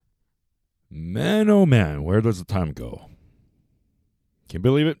Man, oh man, where does the time go? Can you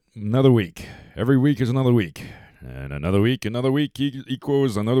believe it? Another week. Every week is another week. And another week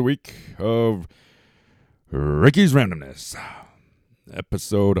equals another week of Ricky's Randomness.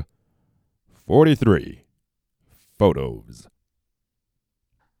 Episode 43 Photos.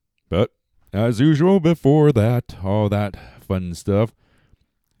 But, as usual, before that, all that fun stuff,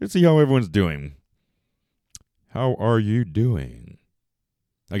 let's see how everyone's doing. How are you doing?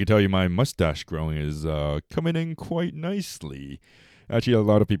 I can tell you my mustache growing is coming in quite nicely. Actually, a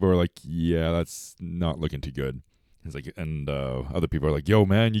lot of people are like, yeah, that's not looking too good. It's like, and other people are like, yo,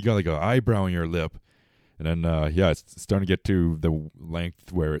 man, you got like an eyebrow on your lip. And then, yeah, it's starting to get to the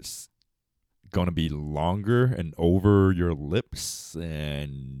length where it's going to be longer and over your lips.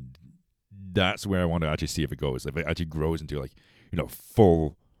 And that's where I want to actually see if it goes. If it actually grows into like,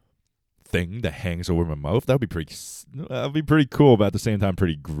 full thing that hangs over my mouth, that'd be pretty cool, but at the same time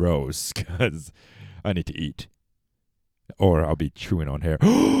pretty gross because I need to eat or I'll be chewing on hair.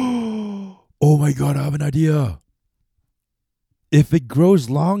 Oh my god, I have an idea. If it grows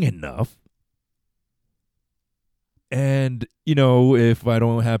long enough, and if I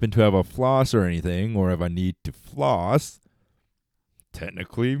don't happen to have a floss or anything, or if I need to floss,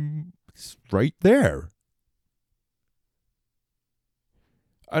 technically it's right there.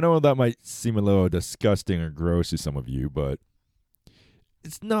 I know that might seem a little disgusting or gross to some of you, but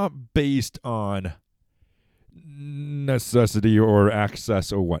it's not based on necessity or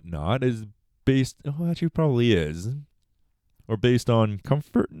access or whatnot. It's based, actually probably is. Or based on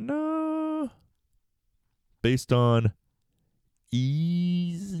comfort? No. Based on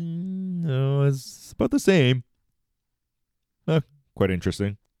ease? No, it's about the same. Quite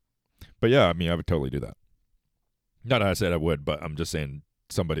interesting. But yeah, I mean, I would totally do that. Not that I said I would, but I'm just saying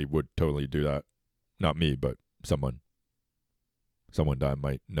somebody would totally do that. Not me, but someone that I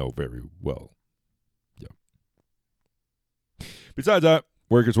might know very well. Yeah. Besides that,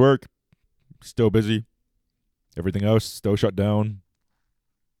 work is work. Still busy. Everything else still shut down.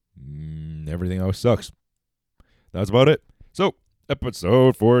 Everything else sucks. That's about it. So,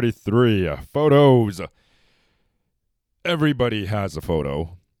 episode 43, photos. Everybody has a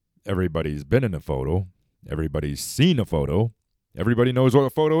photo. Everybody's been in a photo. Everybody's seen a photo. Everybody knows what a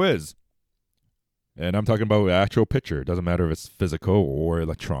photo is. And I'm talking about actual picture. It doesn't matter if it's physical or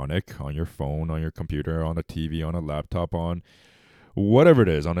electronic, on your phone, on your computer, on a TV, on a laptop, on whatever it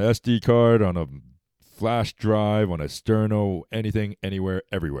is, on an SD card, on a flash drive, on a sterno, anything, anywhere,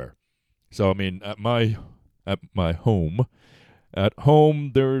 everywhere. So, I mean, at my home,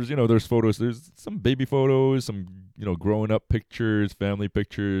 there's photos. There's some baby photos, some, growing up pictures, family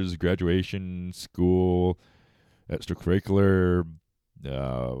pictures, graduation, school, extracurricular,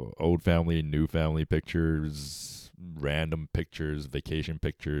 old family, new family pictures, random pictures, vacation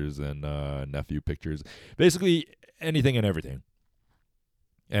pictures, and nephew pictures. Basically, anything and everything.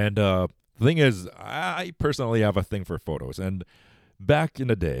 And the thing is, I personally have a thing for photos. And back in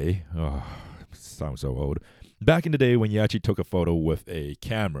the day, sounds so old. Back in the day when you actually took a photo with a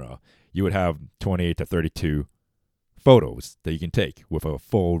camera, you would have 28 to 32 photos that you can take with a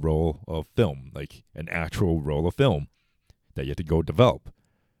full roll of film, like an actual roll of film that you have to go develop.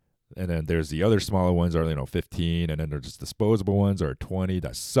 And then there's the other smaller ones are, 15, and then there's just disposable ones are 20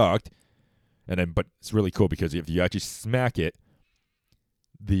 that sucked. And then, but it's really cool because if you actually smack it,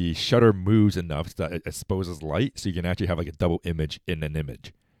 the shutter moves enough that it exposes light, so you can actually have like a double image in an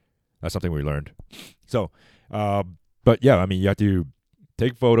image. That's something we learned. So, but yeah, I mean, you have to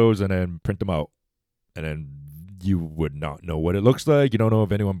take photos and then print them out. And then you would not know what it looks like. You don't know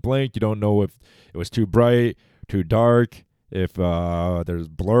if anyone blinked. You don't know if it was too bright, too dark, if there's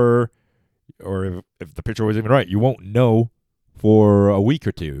blur, or if the picture was even right. You won't know for a week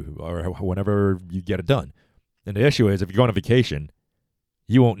or two or whenever you get it done. And the issue is if you go on a vacation,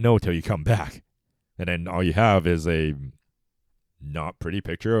 you won't know till you come back. And then all you have is a not pretty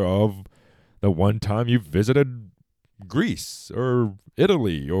picture of the one time you visited Greece or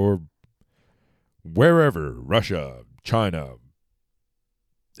Italy or wherever, Russia, China,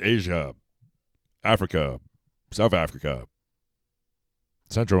 Asia, Africa, South Africa,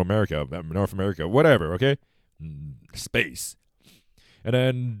 Central America, North America, whatever, okay? Space. And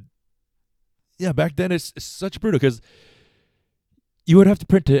then, yeah, back then it's such brutal because you would have to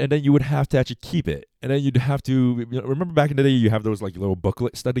print it and then you would have to actually keep it. And then you'd have to, remember back in the day you have those like little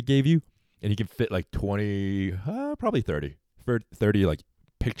booklets that they gave you? And you can fit like 20, probably 30 like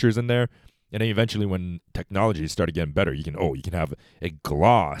pictures in there. And then eventually when technology started getting better, you can have a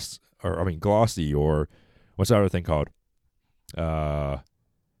glossy, or what's that other thing called?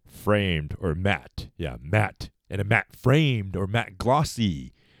 Framed or matte. Yeah, matte. And a matte framed or matte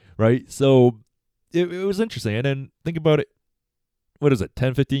glossy, right? So it was interesting. And then think about it. What is it,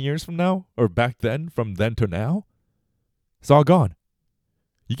 10, 15 years from now? Or back then, from then to now? It's all gone.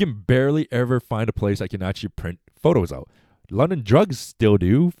 You can barely ever find a place that can actually print photos out. London Drugs still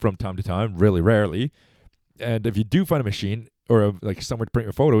do from time to time, really rarely. And if you do find a machine or like somewhere to print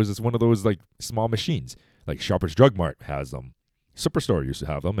your photos, it's one of those like small machines. Like Shoppers Drug Mart has them. Superstore used to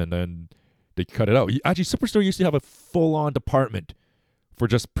have them, and then they cut it out. Actually, Superstore used to have a full-on department for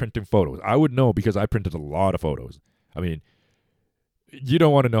just printing photos. I would know because I printed a lot of photos. I mean, you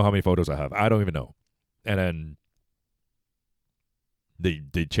don't want to know how many photos I have. I don't even know. And then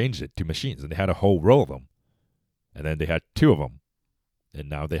they changed it to machines, and they had a whole row of them. And then they had 2 of them, and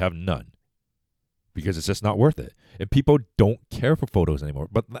now they have none because it's just not worth it. And people don't care for photos anymore.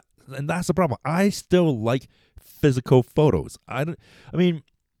 And that's the problem. I still like physical photos. I mean,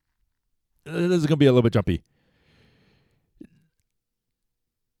 this is gonna be a little bit jumpy.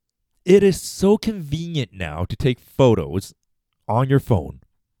 It is so convenient now to take photos on your phone.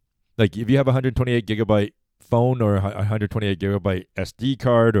 Like if you have a 128 gigabyte phone or a 128 gigabyte SD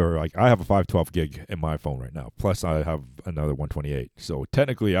card, or like I have a 512 gig in my phone right now. Plus I have another 128. So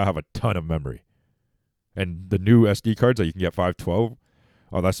technically I have a ton of memory. And the new SD cards that you can get 512,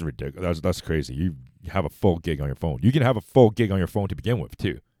 oh, that's ridiculous. That's crazy. You have a full gig on your phone. You can have a full gig on your phone to begin with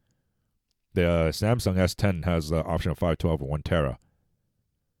too. The Samsung S10 has the option of 512 or 1 tera.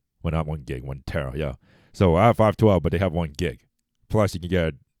 Well, not 1 gig, 1 tera, yeah. So I have 512, but they have 1 gig. Plus, you can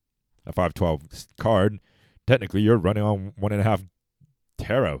get a 512 card. Technically, you're running on 1.5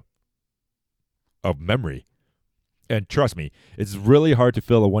 tera of memory. And trust me, it's really hard to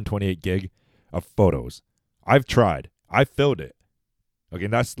fill a 128 gig of photos. I've tried. I filled it. Okay,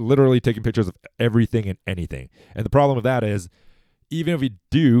 and that's literally taking pictures of everything and anything. And the problem with that is, even if you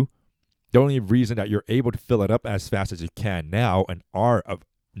do, the only reason that you're able to fill it up as fast as you can now and are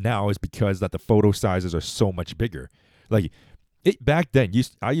now is because that the photo sizes are so much bigger. Like back then,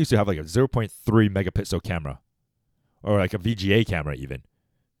 I used to have like a 0.3 megapixel camera, or like a VGA camera even.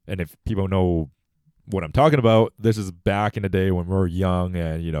 And if people know what I'm talking about, this is back in the day when we were young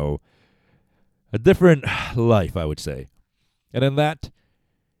and, you know, a different life, I would say. And then that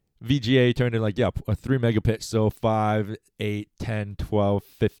VGA turned into like, yeah, a 3 megapixel, 5, 8, 10, 12,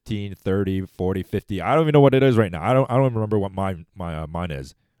 15, 30, 40, 50. I don't even know what it is right now. I don't even remember what mine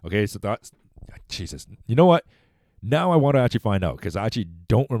is. Okay, so that's, Jesus. You know what? Now I want to actually find out because I actually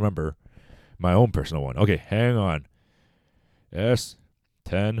don't remember my own personal one. Okay, hang on.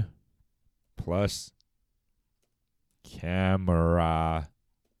 S10 plus camera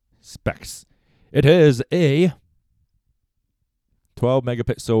specs. It is a 12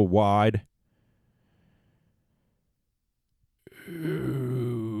 megapixel wide.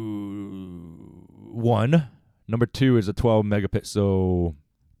 One. Number 2 is a 12 megapixel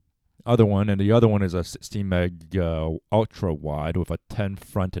other one, and the other one is a 16 meg ultra wide with a 10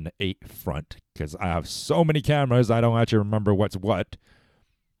 front and an 8 front, because I have so many cameras I don't actually remember what's what.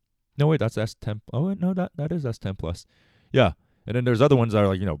 No, wait, that's S10. Oh, wait, no, that is S10 plus. Yeah, and then there's other ones that are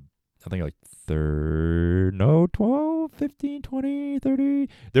like, you know, I think like 12, 15, 20, 30.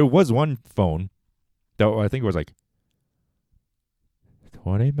 There was one phone that I think it was like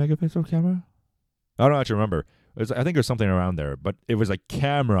 20 megapixel camera. I don't actually remember. I think it was something around there, but it was a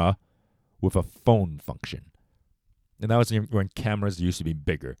camera with a phone function. And that was when cameras used to be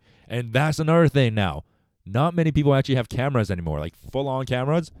bigger. And that's another thing now. Not many people actually have cameras anymore, like full-on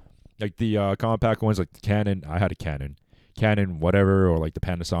cameras. Like the compact ones, like the Canon. I had a Canon whatever, or like the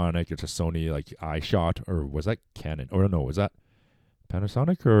Panasonic. It's a Sony, like iShot, or was that Canon? Or no, was that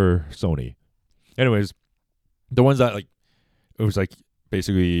Panasonic or Sony? Anyways, the ones that like, it was like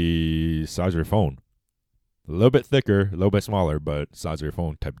basically size of your phone. A little bit thicker, a little bit smaller, but size of your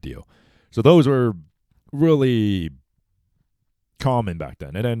phone type deal. So those were really common back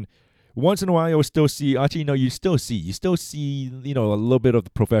then. And then once in a while, you'll still see, actually, no, you still see, you know, a little bit of the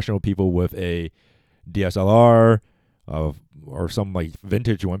professional people with a DSLR or some like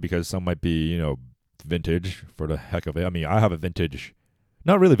vintage one, because some might be, you know, vintage for the heck of it. I mean, I have a vintage,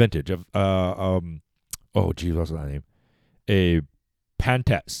 not really vintage, oh, geez, what's that name? A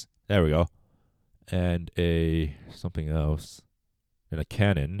Pentax. There we go. And a something else, and a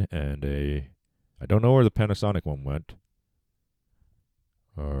Canon, and I don't know where the Panasonic one went,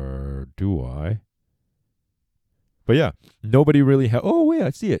 or do I? But yeah, nobody really oh wait, I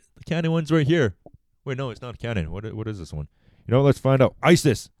see it. The Canon one's right here. Wait, no, it's not a Canon. What is this one? You know, let's find out.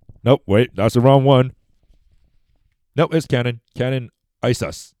 ISIS. Nope, wait, that's the wrong one. Nope, it's Canon. Canon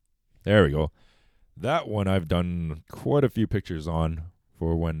ISIS. There we go. That one I've done quite a few pictures on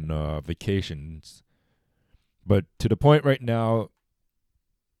for when vacations. But to the point right now,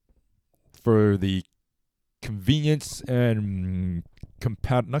 for the convenience and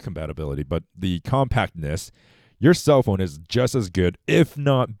not compatibility, but the compactness, your cell phone is just as good, if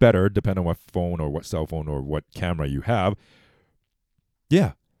not better, depending on what phone or what cell phone or what camera you have.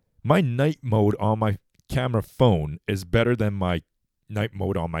 Yeah, my night mode on my camera phone is better than my night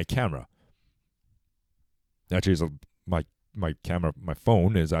mode on my camera. Actually, my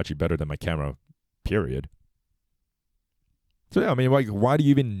phone is actually better than my camera, period. So yeah, I mean, like, why do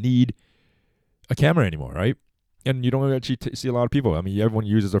you even need a camera anymore, right? And you don't actually see a lot of people. I mean, everyone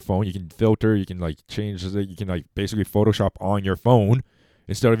uses their phone. You can filter, you can like change it, you can like basically Photoshop on your phone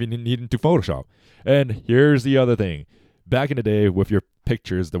instead of even needing to Photoshop. And here's the other thing. Back in the day with your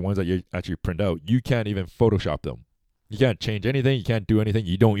pictures, the ones that you actually print out, you can't even Photoshop them. You can't change anything, you can't do anything,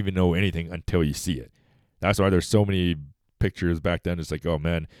 you don't even know anything until you see it. That's why there's so many pictures back then. It's like, oh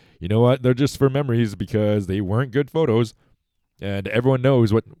man, you know what? They're just for memories because they weren't good photos. And everyone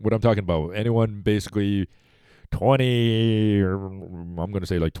knows what I'm talking about. Anyone basically 20, or I'm going to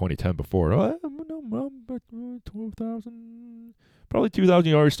say like 2010 before. 2000, probably 2000,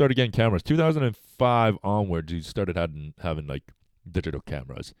 you already started getting cameras. 2005 onwards, you started having like digital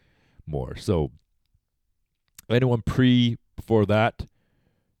cameras more. So anyone before that,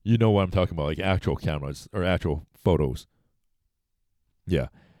 you know what I'm talking about, like actual cameras or actual photos. Yeah.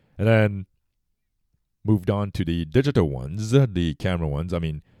 And then moved on to the digital ones, the camera ones. I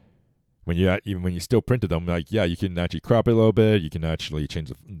mean, when you still printed them, like, yeah, you can actually crop it a little bit. You can actually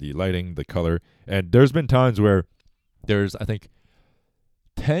change the lighting, the color. And there's been times where there's, I think,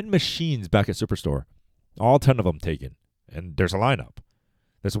 10 machines back at Superstore, all 10 of them taken. And there's a lineup.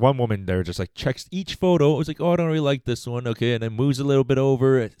 There's one woman there just like checks each photo. It was like, oh, I don't really like this one. Okay. And then moves a little bit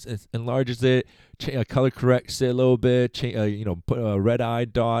over, it enlarges it, color corrects it a little bit, put a red eye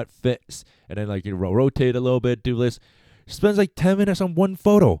dot, fits, and then like rotate a little bit, do this. She spends like 10 minutes on one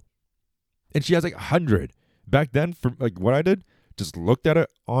photo. And she has like 100. Back then, for like what I did, just looked at it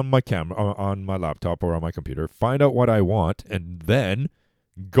on my camera, on my laptop or on my computer, find out what I want, and then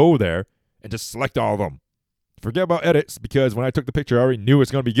go there and just select all of them. Forget about edits, because when I took the picture, I already knew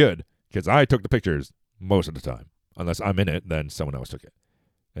it's going to be good, because I took the pictures most of the time. Unless I'm in it, then someone else took it.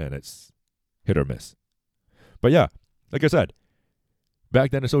 And it's hit or miss. But yeah, like I said,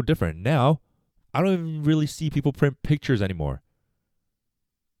 back then it's so different. Now, I don't even really see people print pictures anymore.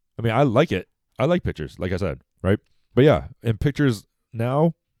 I mean, I like it. I like pictures, like I said, right? But yeah, in pictures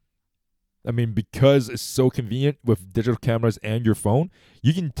now, I mean, because it's so convenient with digital cameras and your phone,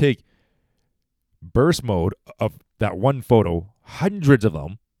 you can take burst mode of that one photo, hundreds of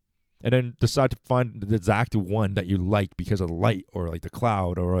them, and then decide to find the exact one that you like because of the light or like the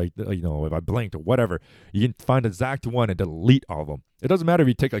cloud or like, if I blinked or whatever. You can find the exact one and delete all of them. It doesn't matter if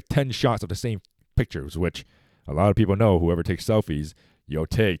you take like 10 shots of the same pictures, which a lot of people know. Whoever takes selfies, you'll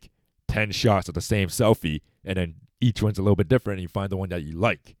take 10 shots of the same selfie, and then each one's a little bit different, and you find the one that you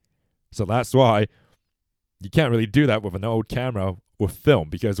like. So that's why you can't really do that with an old camera with film,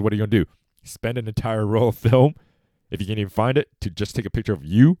 because what are you going to do? Spend an entire roll of film, if you can even find it, to just take a picture of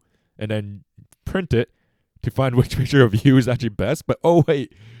you and then print it to find which picture of you is actually best. But oh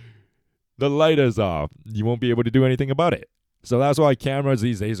wait, the light is off. You won't be able to do anything about it. So that's why cameras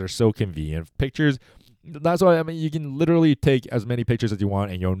these days are so convenient. Pictures, that's why, I mean, you can literally take as many pictures as you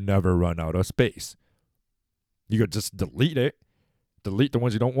want and you'll never run out of space. You could just delete it, delete the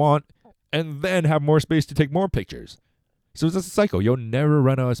ones you don't want, and then have more space to take more pictures. So it's just a cycle. You'll never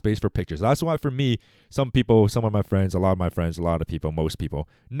run out of space for pictures. That's why for me, some people, some of my friends, a lot of people, most people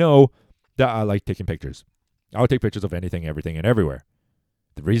know that I like taking pictures. I'll take pictures of anything, everything, and everywhere.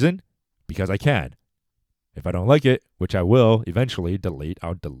 The reason? Because I can. If I don't like it, which I will eventually delete,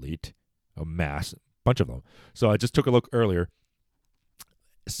 I'll delete a bunch of them. So I just took a look earlier.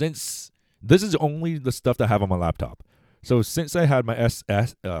 Since this is only the stuff that I have on my laptop. So since I had my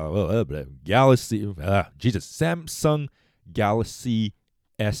Samsung Galaxy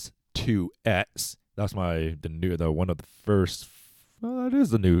S2X, that's one of the first. That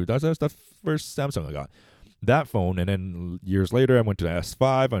is the new. That's the first Samsung I got. That phone, and then years later, I went to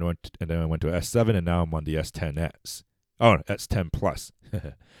S5, and then I went to S7, and now I'm on the S10X. Oh, S10 Plus.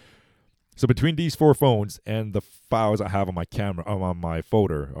 So between these four phones and the files I have on my camera, on my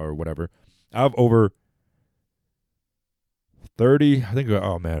folder or whatever, I have over 30. I think.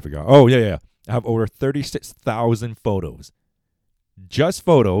 Oh man, I forgot. Oh yeah. I have over 36,000 photos. Just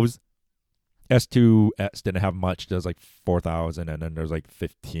photos. S2X didn't have much. There's like 4,000, and then there's like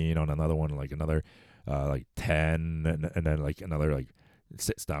 15 on another one, like another. Like 10, and then like another like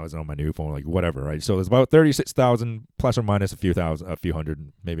 6,000 on my new phone, like whatever, right? So there's about 36,000 plus or minus a few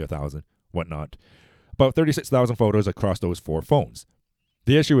hundred, maybe 1,000, whatnot. About 36,000 photos across those four phones.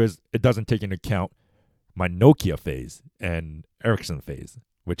 The issue is it doesn't take into account my Nokia phase and Ericsson phase,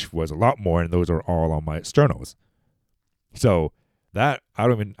 which was a lot more, and those are all on my externals. So that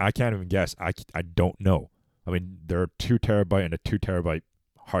I can't even guess. I don't know. I mean, they're 2 terabyte and a 2 terabyte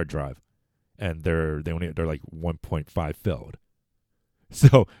hard drive, and they're like 1.5 filled.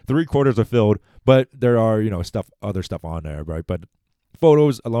 So 3/4 are filled, but there are other stuff on there, right? But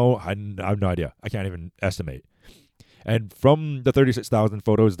photos alone, I have no idea. I can't even estimate. And from the 36,000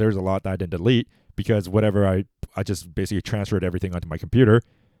 photos, there's a lot that I didn't delete because whatever I just basically transferred everything onto my computer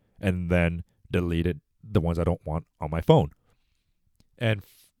and then deleted the ones I don't want on my phone. And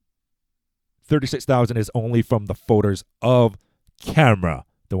 36,000 is only from the photos of camera.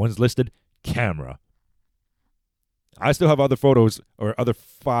 The ones listed, camera. I still have other photos or other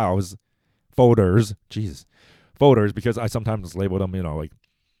folders, because I sometimes label them, like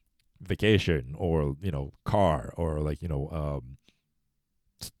vacation or, car or like,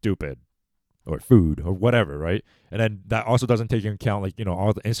 stupid or food or whatever, right? And then that also doesn't take into account like,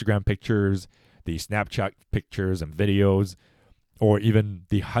 all the Instagram pictures, the Snapchat pictures and videos, or even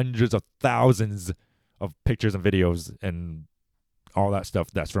the hundreds of thousands of pictures and videos and all that stuff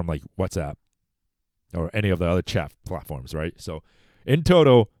that's from like WhatsApp or any of the other chat platforms, right? So in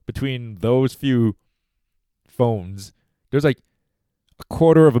total, between those few phones, there's like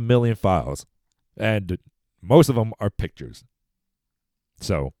 250,000 files, and most of them are pictures.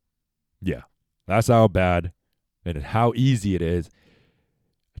 So, yeah, that's how bad and how easy it is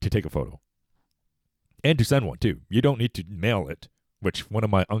to take a photo. And to send one, too. You don't need to mail it, which one of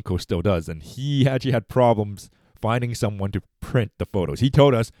my uncles still does, and he actually had problems finding someone to print the photos. He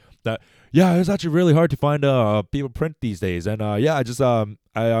told us that, yeah, it's actually really hard to find people print these days, and yeah, I just I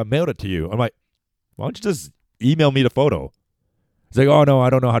mailed it to you. I'm like, why don't you just email me the photo? He's like, oh, no, I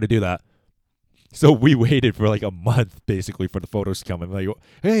don't know how to do that. So we waited for like a month, basically, for the photos to come. I'm like,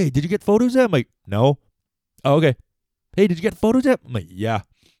 hey, did you get photos yet? I'm like, no. Oh, okay. Hey, did you get photos yet? I'm like, yeah.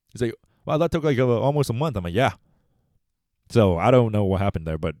 He's like, wow, that took like almost a month. I'm like, yeah. So I don't know what happened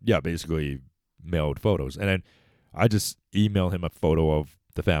there, but yeah, basically mailed photos. And then I just email him a photo of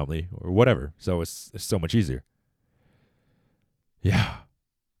the family or whatever. So it's so much easier. Yeah.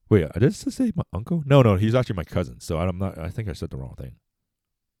 Wait, did I just say my uncle? No, he's actually my cousin. So I think I said the wrong thing.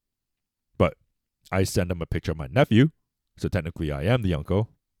 But I send him a picture of my nephew. So technically I am the uncle.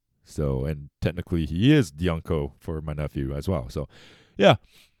 So, and technically he is the uncle for my nephew as well. So, yeah.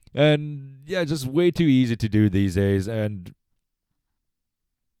 And yeah, just way too easy to do these days. And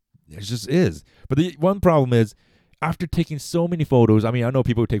it just is. But the one problem is, after taking so many photos, I mean, I know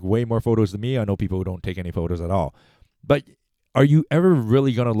people who take way more photos than me. I know people who don't take any photos at all. But are you ever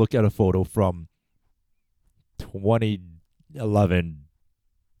really going to look at a photo from 2011,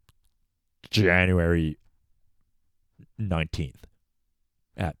 January 19th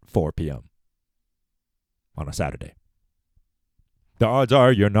at 4 p.m. on a Saturday? The odds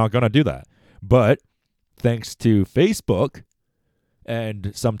are you're not going to do that. But thanks to Facebook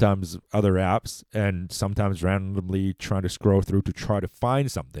and sometimes other apps and sometimes randomly trying to scroll through to try to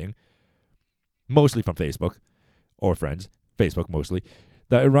find something, mostly from Facebook or friends, Facebook mostly,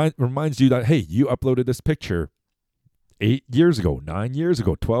 that reminds you that, hey, you uploaded this picture 8 years ago, 9 years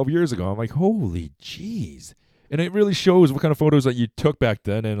ago, 12 years ago. I'm like, holy jeez. And it really shows what kind of photos that you took back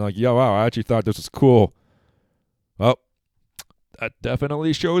then. And like, yeah, wow, I actually thought this was cool. Well, that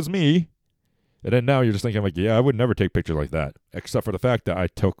definitely shows me. And then now you're just thinking like, yeah, I would never take pictures like that. Except for the fact that I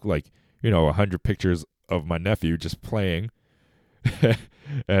took like, 100 pictures of my nephew just playing.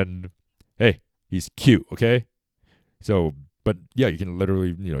 And hey, he's cute, okay? So, but yeah, you can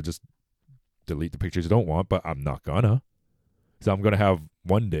literally, just delete the pictures you don't want, but I'm not gonna. So I'm going to have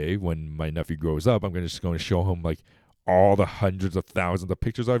one day when my nephew grows up, I'm just going to show him like all the hundreds of thousands of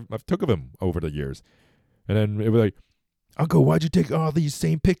pictures I've took of him over the years. And then it was like, Uncle, why'd you take all these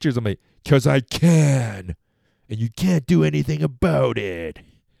same pictures? I'm like, because I can. And you can't do anything about it.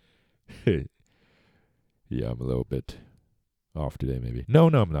 Yeah, I'm a little bit off today maybe. No,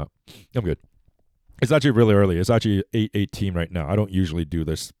 I'm not. I'm good. It's actually really early. It's actually 8:18 right now. I don't usually do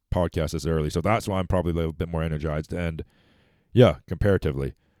this podcast this early, so that's why I'm probably a little bit more energized. And yeah,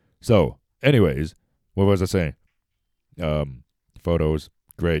 comparatively. So, anyways, what was I saying? Photos,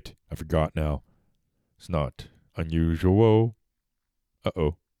 great. I forgot now. It's not unusual.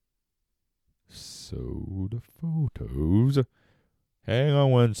 Uh-oh. So, the photos. Hang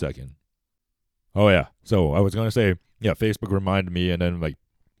on one second. Oh, yeah. So, I was going to say, yeah, Facebook reminded me, and then, like,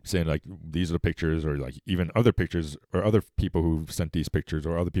 saying, like, these are the pictures, or, like, even other pictures, or other people who sent these pictures,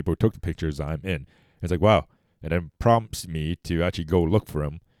 or other people who took the pictures I'm in. It's like, wow. And then prompts me to actually go look for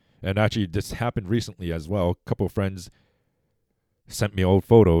them. And actually, this happened recently as well. A couple of friends sent me old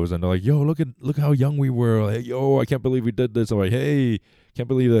photos, and they're like, "Yo, look how young we were. Like, yo, I can't believe we did this." I'm like, "Hey, can't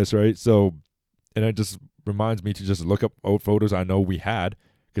believe this, right?" So, and it just reminds me to just look up old photos I know we had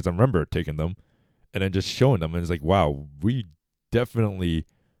because I remember taking them, and then just showing them, and it's like, wow, we definitely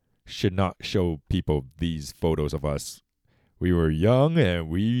should not show people these photos of us. We were young and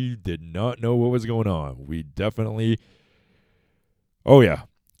we did not know what was going on. We definitely, oh yeah,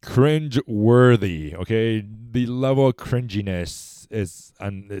 cringe worthy. Okay, the level of cringiness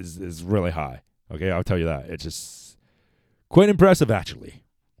is really high. Okay, I'll tell you that. It's just quite impressive, actually.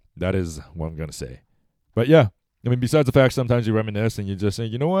 That is what I'm gonna say. But yeah, I mean, besides the fact sometimes you reminisce and you just say,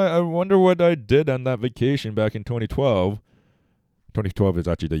 you know what, I wonder what I did on that vacation back in 2012. 2012 is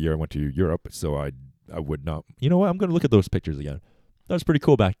actually the year I went to Europe, so I would not. You know what? I'm gonna look at those pictures again. That was pretty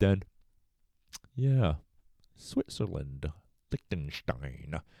cool back then. Yeah, Switzerland,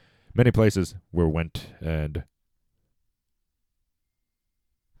 Liechtenstein, many places where we went and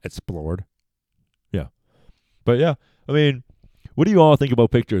explored. Yeah, but yeah, I mean, what do you all think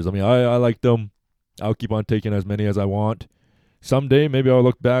about pictures? I mean, I like them. I'll keep on taking as many as I want. Someday, maybe I'll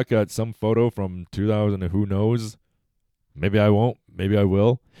look back at some photo from 2000 and who knows. Maybe I won't. Maybe I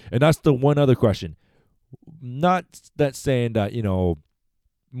will. And that's the one other question. Not that saying that,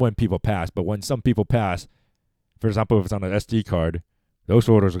 when people pass, but when some people pass, for example, if it's on an SD card, those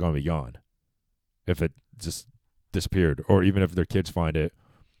photos are going to be gone. If it just disappeared, or even if their kids find it,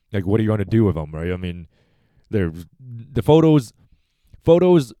 like, what are you going to do with them, right? I mean, the photos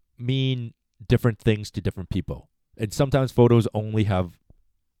mean different things to different people. And sometimes photos only have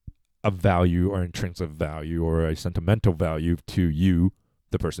a value or intrinsic value or a sentimental value to you,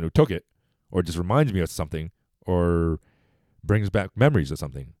 the person who took it, or just reminds me of something or brings back memories of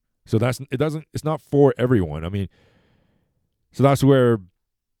something. So it's not for everyone. I mean, so that's where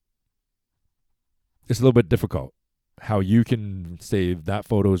it's a little bit difficult how you can say that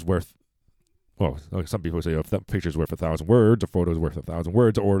photo is worth, well, like some people say, if that picture is worth 1,000 words, a photo is worth 1,000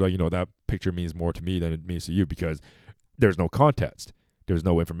 words, or that picture means more to me than it means to you because there's no context. There's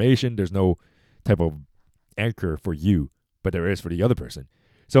no information. There's no type of anchor for you, but there is for the other person.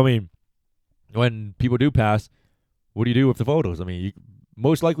 So, I mean, when people do pass, what do you do with the photos? I mean,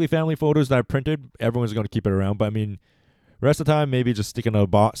 most likely family photos that are printed, everyone's going to keep it around. But, I mean, rest of the time, maybe just stick it in a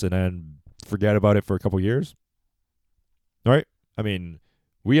box and then forget about it for a couple years. All right? I mean,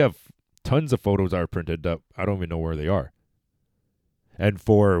 we have tons of photos that are printed that I don't even know where they are. And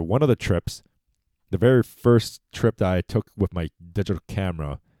for one of the trips, the very first trip that I took with my digital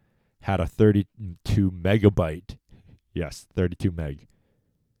camera had a 32 megabyte, yes, 32 meg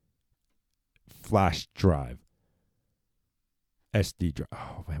flash drive, SD drive.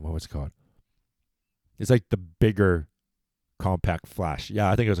 Oh man, what was it called? It's like the bigger compact flash. Yeah,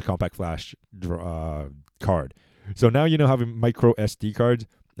 I think it was a compact flash card. So now having micro SD cards,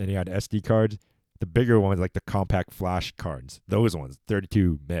 and you had SD cards. The bigger ones, like the compact flash cards, those ones,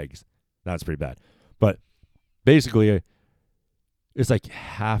 32 megs. That's pretty bad. But basically, it's like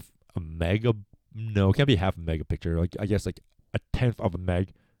half a mega. No, it can't be half a mega picture. Like, I guess like a tenth of a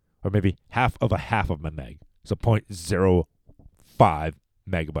meg, or maybe half of a meg. So 0.05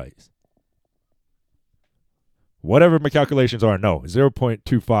 megabytes. Whatever my calculations are, no,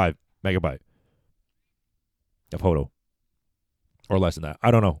 0.25 megabyte of photo. Or less than that.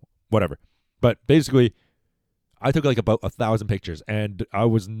 I don't know. Whatever. But basically, I took like about 1,000 pictures, and I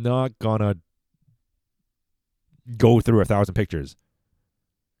was not gonna go through 1,000 pictures.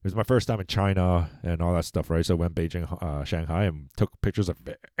 It was my first time in China and all that stuff, right? So I went Beijing, Shanghai, and took pictures of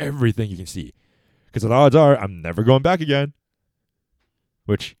everything you can see. Because the odds are I'm never going back again.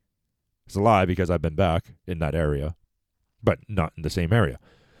 Which is a lie because I've been back in that area, but not in the same area.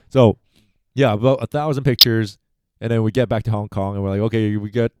 So, yeah, about 1,000 pictures. And then we get back to Hong Kong, and we're like, okay,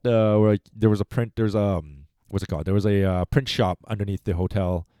 there was a print, what's it called? There was a print shop underneath the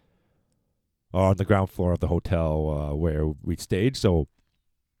hotel, on the ground floor of the hotel where we stayed. So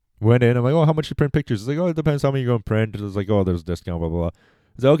went in, I'm like, oh, how much you print pictures? It's like, oh, it depends how many you're going to print. It's like, oh, there's a discount, blah, blah, blah.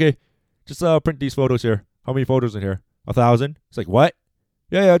 It's like, okay, just print these photos here. How many photos in here? 1,000? It's like, what?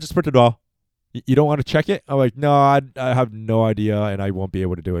 Yeah, just print it all. You don't want to check it? I'm like, no, I have no idea, and I won't be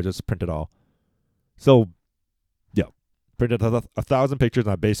able to do it. Just print it all. So, yeah, printed 1,000 pictures,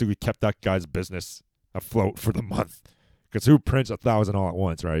 and I basically kept that guy's business afloat for the month. Because who prints 1,000 all at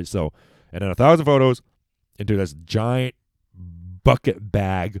once, right? So, and then 1,000 photos into this giant bucket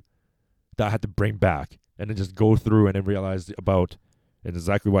bag that I had to bring back, and then just go through and then realize about, and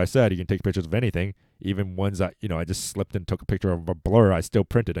exactly what I said, you can take pictures of anything, even ones that, I just slipped and took a picture of a blur, I still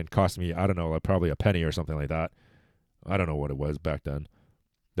printed and cost me, I don't know, like probably a penny or something like that. I don't know what it was back then.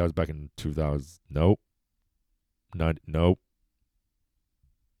 That was back in 2000. Nope.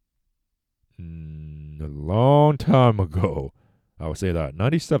 A long time ago. I would say that.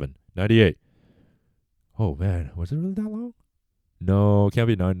 97, 98. Oh, man. Was it really that long? No, it can't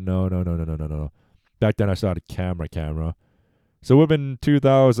be. No. Back then I saw the camera. So it would have been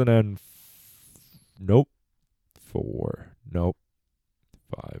 2000 and... Nope. 4. Nope.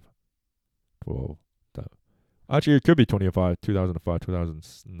 5. 12. Actually, it could be 2005,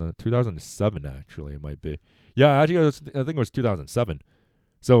 2007, actually, it might be. Yeah, actually, I think it was 2007.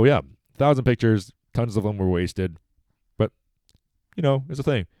 So, yeah, 1,000 pictures, tons of them were wasted. But, it's a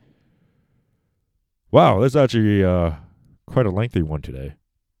thing. Wow, that's actually quite a lengthy one today.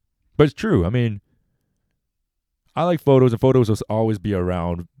 But it's true. I mean, I like photos, and photos will always be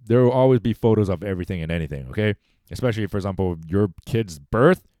around. There will always be photos of everything and anything, okay? Especially, for example, your kid's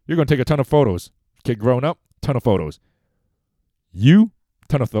birth, you're going to take a ton of photos. Kid growing up, ton of photos. You,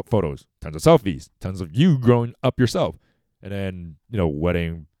 ton of photos. Tons of selfies. Tons of you growing up yourself. And then,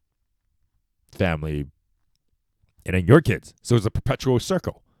 wedding, family, and then your kids. So it's a perpetual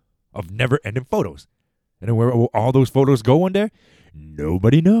circle of never-ending photos. And then where will all those photos go one day?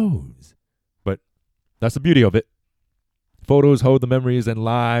 Nobody knows. But that's the beauty of it. Photos hold the memories and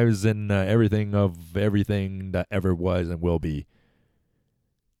lives and everything of everything that ever was and will be.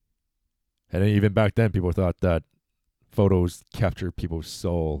 And even back then, people thought that photos capture people's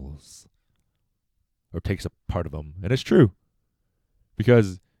souls or takes a part of them. And it's true.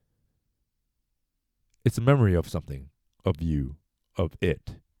 Because it's a memory of something, of you, of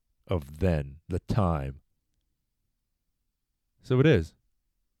it, of then, the time. So it is.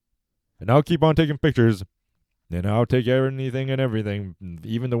 And I'll keep on taking pictures. And I'll take anything and everything,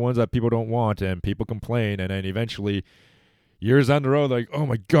 even the ones that people don't want, and people complain. And then eventually, years down the road, like, oh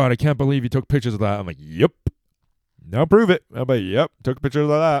my God, I can't believe you took pictures of that. I'm like, yep. Now prove it. I'm like, yep, took pictures of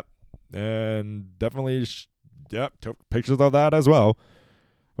that. And definitely, took pictures of that as well.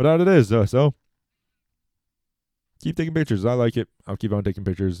 But that it is, so keep taking pictures. I like it. I'll keep on taking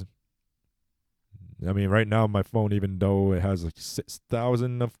pictures. I mean, right now, my phone, even though it has like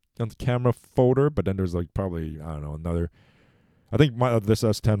 6,000 on the camera folder, but then there's like probably, I don't know, another. I think this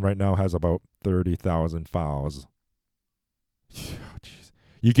S10 right now has about 30,000 files. Jeez.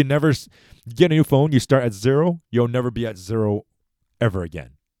 You can never get a new phone. You start at 0. You'll never be at 0 ever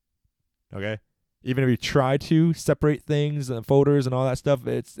again. Okay? Even if you try to separate things and folders and all that stuff,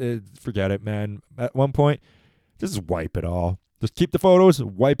 it's forget it, man. At one point, just wipe it all. Just keep the photos,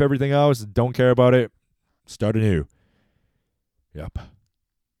 wipe everything else, don't care about it, start anew. Yep.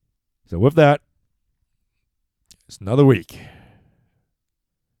 So with that, it's another week.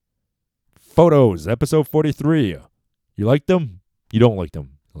 Photos, episode 43. You like them? You don't like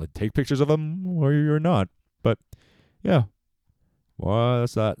them. Take pictures of them or you're not. But, yeah. Well,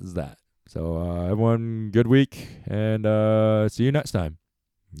 that's that. So, everyone, good week, and see you next time.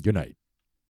 Good night.